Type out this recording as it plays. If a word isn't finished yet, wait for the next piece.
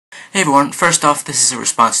Hey everyone, first off, this is a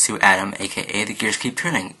response to Adam, aka The Gears Keep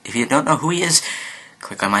Turning. If you don't know who he is,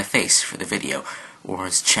 click on my face for the video, or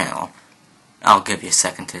his channel. I'll give you a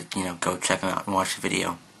second to, go check him out and watch the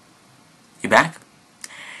video. You back?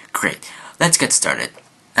 Great. Let's get started.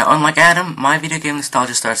 Now, unlike Adam, my video game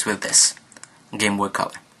nostalgia starts with this. Game Boy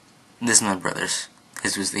Color. This is my brother's.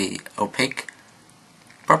 His was the opaque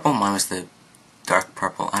purple, mine was the dark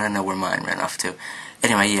purple. I don't know where mine ran off to.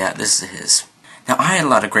 Anyway, yeah, this is his. Now, I had a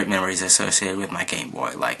lot of great memories associated with my Game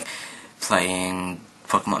Boy, like playing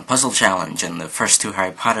Pokemon Puzzle Challenge and the first two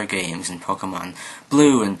Harry Potter games, and Pokemon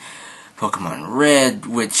Blue and Pokemon Red,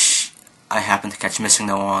 which I happened to catch Missing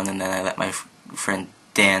No on, and then I let my friend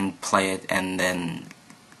Dan play it, and then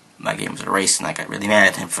my game was erased, and I got really mad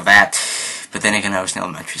at him for that. But then again, I was in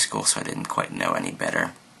elementary school, so I didn't quite know any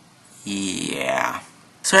better. Yeah.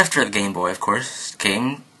 So after the Game Boy, of course,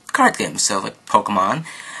 came card games, so like Pokemon,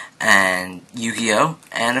 and Yu-Gi-Oh!,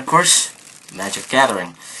 and of course, Magic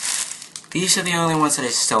Gathering. These are the only ones that I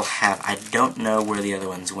still have. I don't know where the other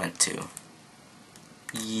ones went to.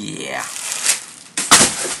 Yeah.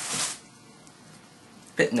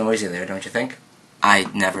 Bit noisy there, don't you think? I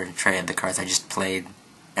never traded the cards, I just played.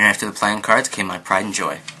 And after the playing cards came my pride and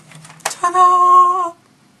joy. Ta-da!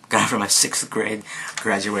 Got it for my 6th grade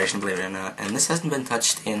graduation, believe it or not. And this hasn't been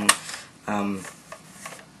touched in,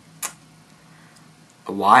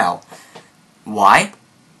 a while. Why?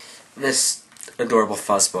 This adorable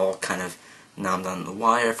fuzzball kind of nommed on the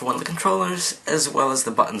wire for one of the controllers, as well as the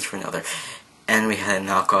buttons for another. And we had a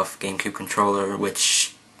knockoff GameCube controller,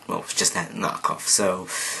 which, well, was just that knockoff, so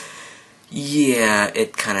yeah,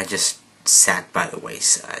 it kind of just sat by the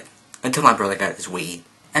wayside until my brother got his Wii.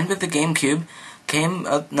 And with the GameCube came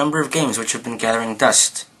a number of games which have been gathering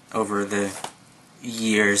dust over the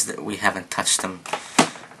years that we haven't touched them.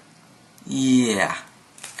 Yeah.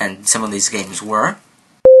 And some of these games were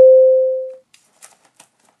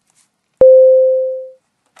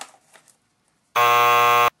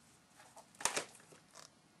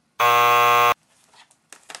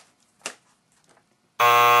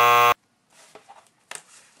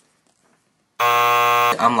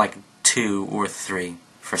I'm like 2 or 3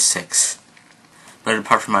 for 6. But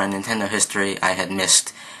apart from my Nintendo history, I had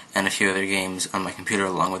Myst and a few other games on my computer,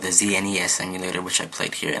 along with the ZNES emulator, which I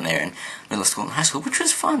played here and there in middle school and high school, which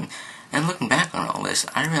was fun. And looking back on all this,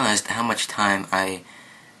 I realized how much time I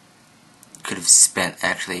could have spent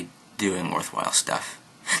actually doing worthwhile stuff.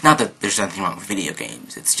 Not that there's anything wrong with video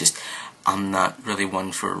games, it's just I'm not really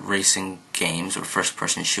one for racing games or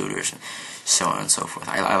first-person shooters and so on and so forth.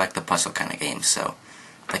 I like the puzzle kind of games, so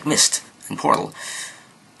like Myst and Portal.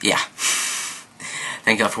 Yeah.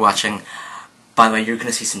 Thank you all for watching. By the way, you're going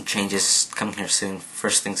to see some changes coming here soon.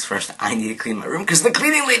 First things first, I need to clean my room because the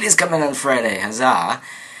cleaning lady is coming on Friday. Huzzah!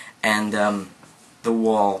 And the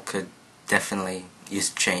wall could definitely use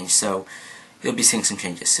a change, so you'll be seeing some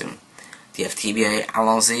changes soon. DFTBA,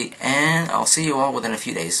 allons-y, and I'll see you all within a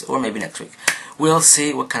few days, or maybe next week. We'll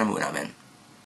see what kind of mood I'm in.